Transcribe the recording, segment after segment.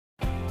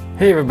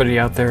Hey everybody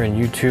out there in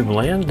YouTube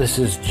land, this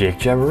is Jake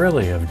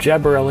Jaboreli of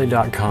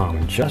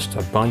Jaboreli.com, just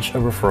a bunch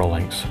of referral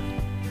links.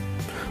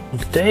 Well,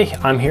 today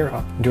I'm here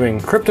doing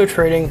crypto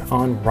trading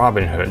on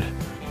Robinhood.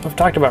 I've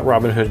talked about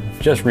Robinhood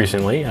just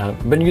recently.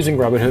 I've been using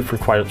Robinhood for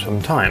quite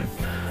some time.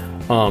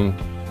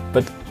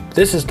 But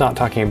this is not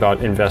talking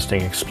about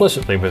investing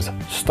explicitly with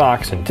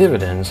stocks and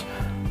dividends.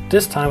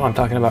 This time I'm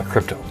talking about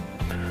crypto.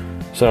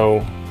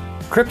 So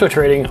crypto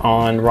trading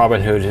on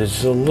Robinhood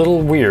is a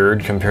little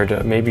weird compared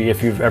to maybe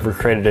if you've ever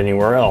traded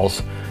anywhere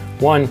else.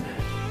 One,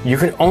 you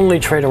can only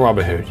trade on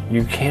Robinhood.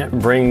 You can't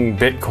bring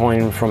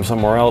Bitcoin from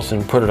somewhere else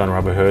and put it on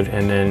Robinhood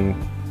and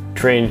then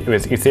trade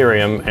with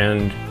Ethereum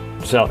and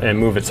sell and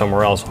move it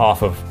somewhere else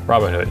off of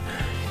Robinhood.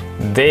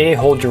 They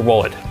hold your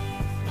wallet.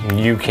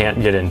 You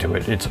can't get into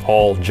it. It's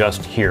all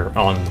just here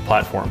on the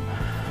platform.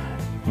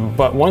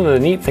 But one of the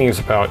neat things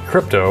about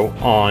crypto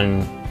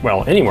on,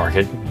 well, any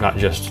market, not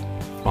just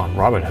on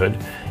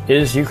Robinhood,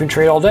 is you can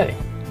trade all day.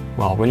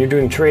 Well, when you're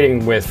doing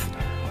trading with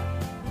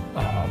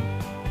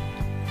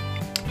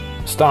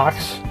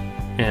stocks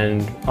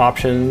and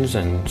options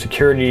and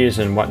securities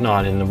and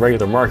whatnot in the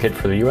regular market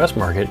for the US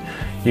market,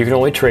 you can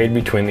only trade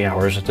between the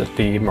hours that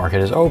the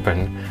market is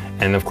open.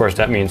 And of course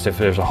that means if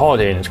there's a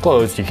holiday and it's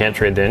closed, you can't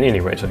trade then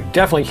anyway. So you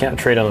definitely can't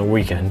trade on the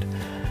weekend,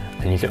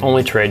 and you can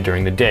only trade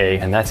during the day,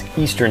 and that's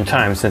Eastern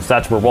time, since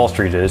that's where Wall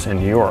Street is in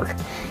New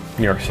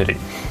York City.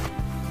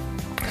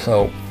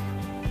 So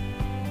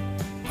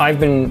I've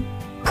been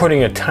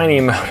putting a tiny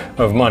amount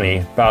of money,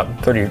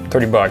 about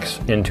 30 bucks,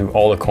 into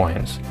all the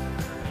coins.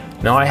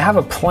 Now I have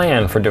a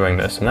plan for doing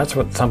this, and that's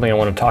something I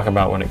want to talk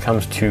about when it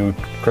comes to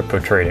crypto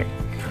trading.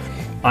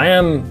 I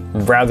am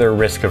rather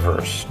risk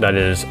averse, that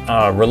is,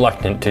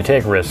 reluctant to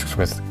take risks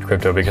with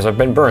crypto because I've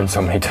been burned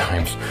so many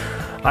times.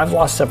 I've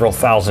lost several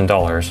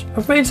 $1,000s.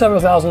 I've made several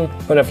thousand,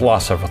 but I've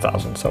lost several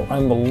thousand. So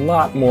I'm a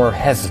lot more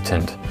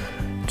hesitant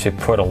to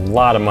put a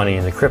lot of money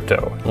into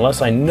crypto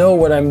unless I know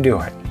what I'm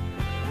doing.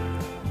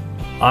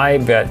 I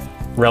bet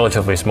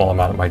relatively small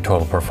amount of my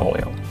total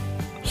portfolio.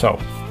 So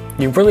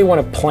you really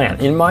want to plan,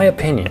 in my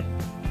opinion.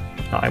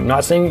 I'm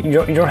not saying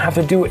you don't have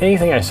to do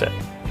anything I say.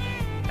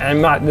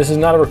 This is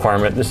not a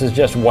requirement, this is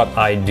just what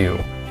I do.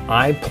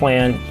 I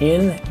plan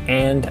in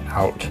and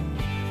out.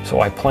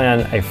 So I plan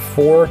a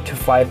 4 to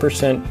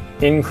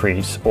 5%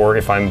 increase, or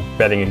if I'm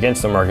betting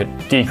against the market,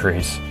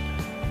 decrease.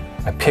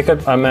 I pick an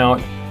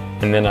amount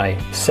and then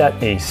I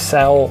set a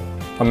sell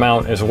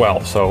amount as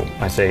well. So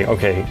I say,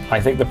 okay,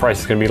 I think the price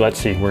is going to be, let's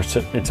see,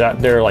 it's at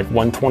there like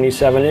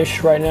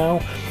 127-ish right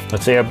now.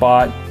 Let's say I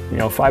bought,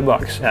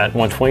 $5 at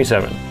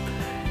 127,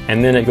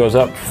 and then it goes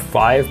up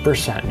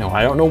 5%. No,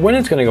 I don't know when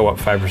it's going to go up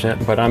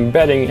 5%, but I'm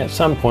betting at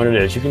some point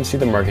it is. You can see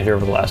the market here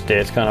over the last day.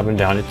 It's gone up and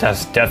down. It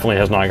definitely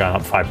has not gone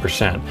up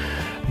 5%,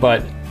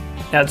 but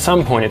at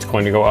some point it's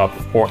going to go up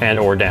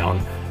or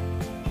down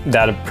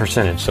that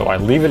percentage. So I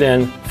leave it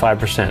in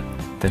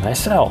 5%, then I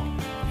sell,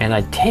 and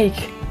I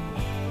take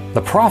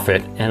the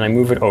profit and I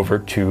move it over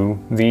to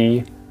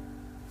the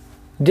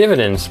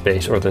dividend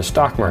space or the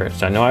stock market.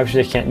 So I know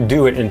obviously I can't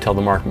do it until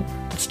the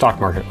stock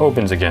market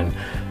opens again.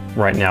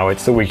 Right now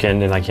it's the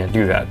weekend and I can't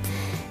do that.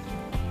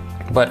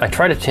 But I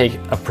try to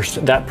take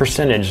that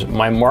percentage,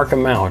 my mark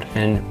amount,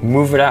 and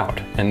move it out,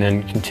 and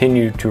then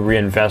continue to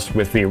reinvest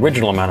with the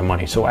original amount of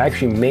money. So I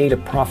actually made a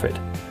profit,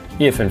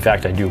 if in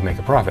fact I do make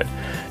a profit.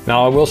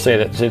 Now I will say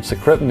that since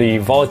the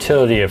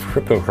volatility of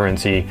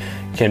cryptocurrency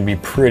can be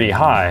pretty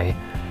high,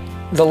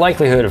 the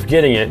likelihood of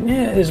getting it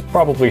is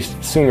probably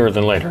sooner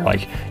than later.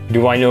 Like,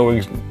 do I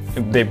know?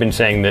 They've been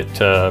saying that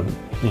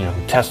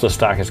Tesla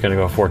stock is going to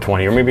go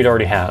 420, or maybe it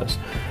already has.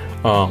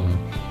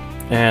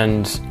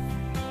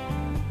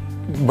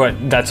 But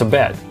that's a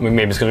bet.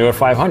 Maybe it's going to go to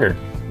 500.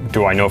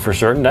 Do I know for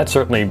certain? Is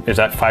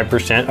that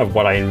 5% of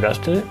what I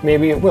invest in it?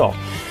 Maybe it will.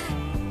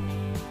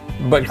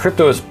 But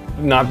crypto is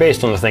not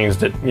based on the things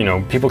that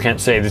people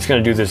can't say it's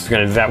going to do this, it's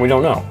going to do that. We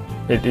don't know.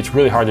 It's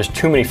really hard. There's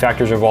too many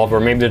factors involved,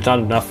 or maybe there's not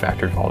enough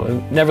factors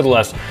involved.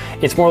 Nevertheless,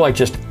 it's more like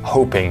just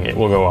hoping it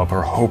will go up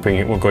or hoping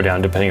it will go down,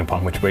 depending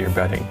upon which way you're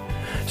betting.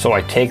 So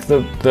I take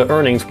the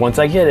earnings once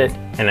I get it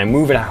and I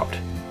move it out.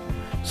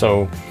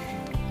 So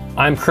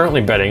I'm currently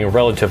betting a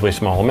relatively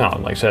small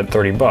amount, like I said,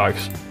 30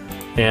 bucks.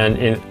 And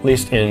at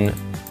least in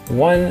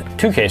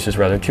two cases,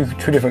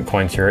 two different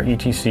coins here,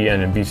 ETC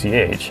and in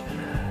BCH,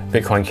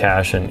 Bitcoin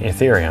Cash and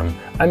Ethereum,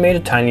 I made a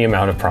tiny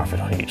amount of profit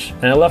on each,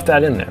 and I left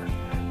that in there.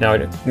 Now,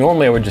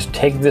 normally I would just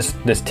take this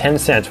 10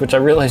 cents, which I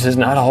realize is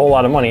not a whole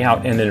lot of money,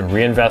 out and then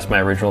reinvest my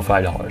original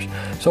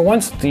 $5. So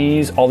once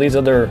all these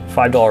other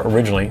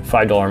originally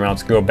 $5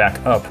 amounts go back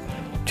up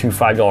to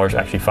 $5,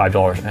 actually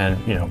 $5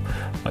 and,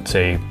 let's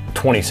say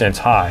 20 cents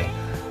high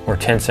or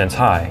 10 cents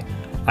high,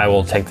 I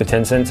will take the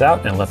 10 cents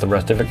out and let the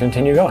rest of it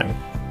continue going.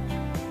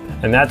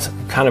 And that's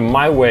kind of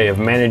my way of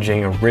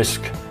managing a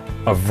risk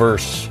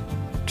averse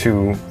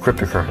to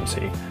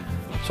cryptocurrency.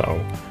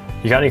 So,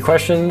 you got any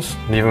questions?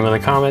 Leave them in the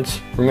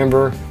comments.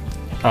 Remember,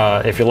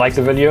 if you like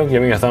the video,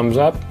 give me a thumbs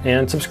up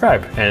and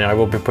subscribe, and I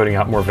will be putting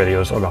out more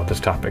videos about this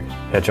topic.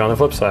 Catch you on the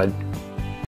flip side.